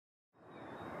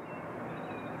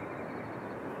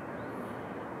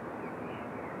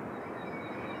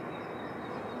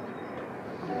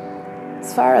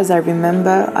As far as I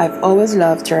remember, I've always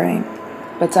loved drawing.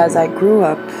 But as I grew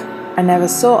up, I never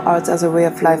saw art as a way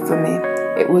of life for me.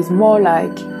 It was more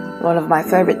like one of my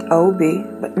favorite hobby,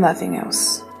 but nothing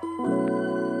else.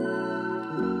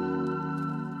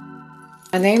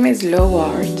 My name is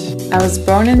Lauwaart. I was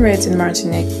born and raised in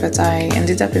Martinique, but I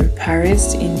ended up in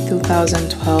Paris in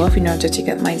 2012 in order to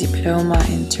get my diploma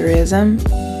in tourism.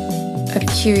 A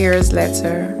few years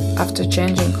later, after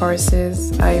changing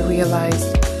courses, I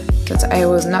realized that I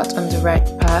was not on the right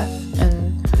path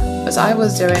and what I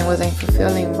was doing wasn't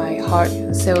fulfilling my heart,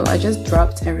 so I just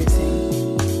dropped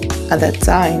everything. At that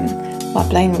time, my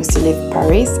plan was to leave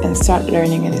Paris and start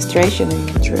learning illustration in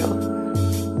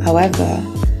Montreal. However,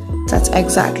 that's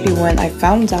exactly when I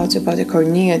found out about the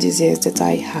cornea disease that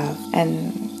I have,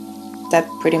 and that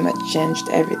pretty much changed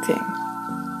everything.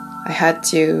 I had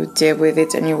to deal with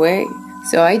it anyway,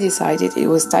 so I decided it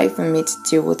was time for me to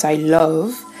do what I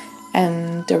love,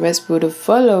 and the rest would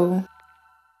follow.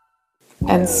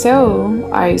 And so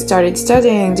I started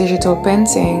studying digital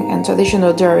painting and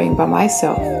traditional drawing by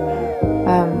myself.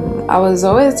 I was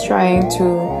always trying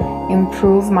to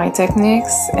improve my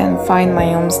techniques and find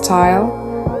my own style.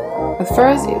 At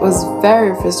first, it was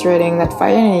very frustrating not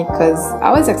finding it because I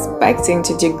was expecting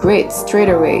to do great straight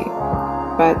away.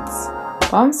 But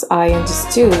once I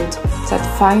understood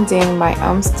that finding my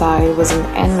own style was an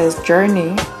endless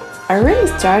journey, I really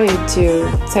started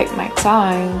to take my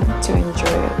time to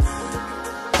enjoy it.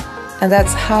 And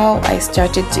that's how I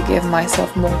started to give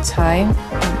myself more time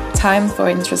for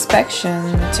introspection,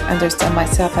 to understand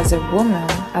myself as a woman,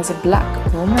 as a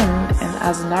black woman, and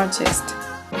as an artist.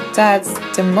 That's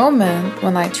the moment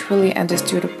when I truly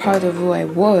understood a part of who I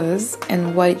was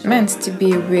and what it meant to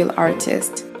be a real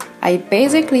artist. I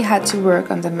basically had to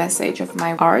work on the message of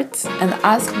my art and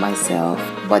ask myself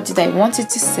what did I want it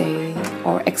to say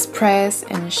or express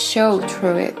and show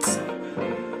through it.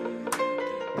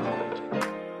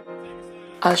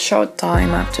 A short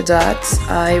time after that,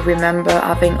 I remember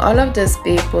having all of those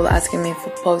people asking me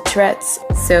for portraits,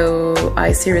 so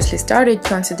I seriously started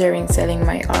considering selling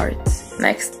my art.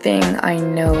 Next thing I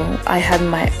know, I had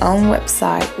my own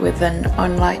website with an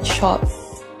online shop.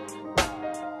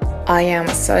 I am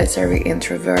a solitary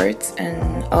introvert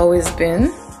and always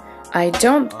been. I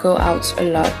don't go out a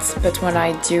lot, but when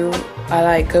I do, I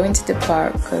like going to the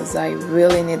park because I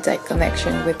really need that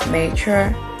connection with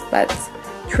nature. But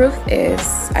truth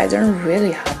is, I don't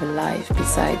really have a life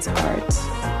besides art.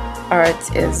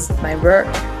 Art is my work,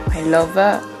 my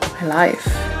lover, my life.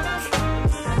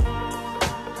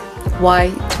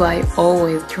 Why do I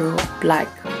always draw black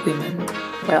women?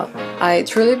 Well, I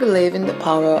truly believe in the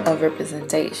power of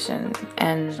representation,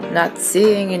 and not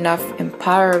seeing enough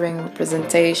empowering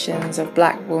representations of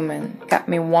black women got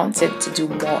me wanted to do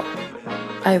more.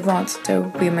 I want the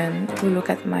women who look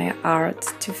at my art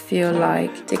to feel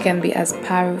like they can be as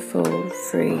powerful,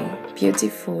 free,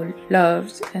 beautiful,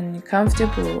 loved, and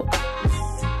comfortable.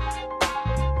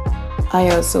 I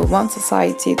also want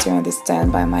society to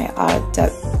understand by my art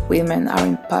that women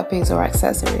aren't puppies or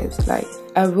accessories. Like,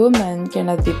 a woman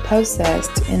cannot be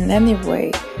possessed in any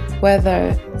way,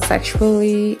 whether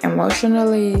sexually,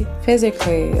 emotionally,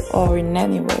 physically, or in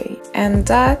any way. And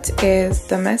that is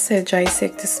the message I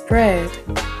seek to spread.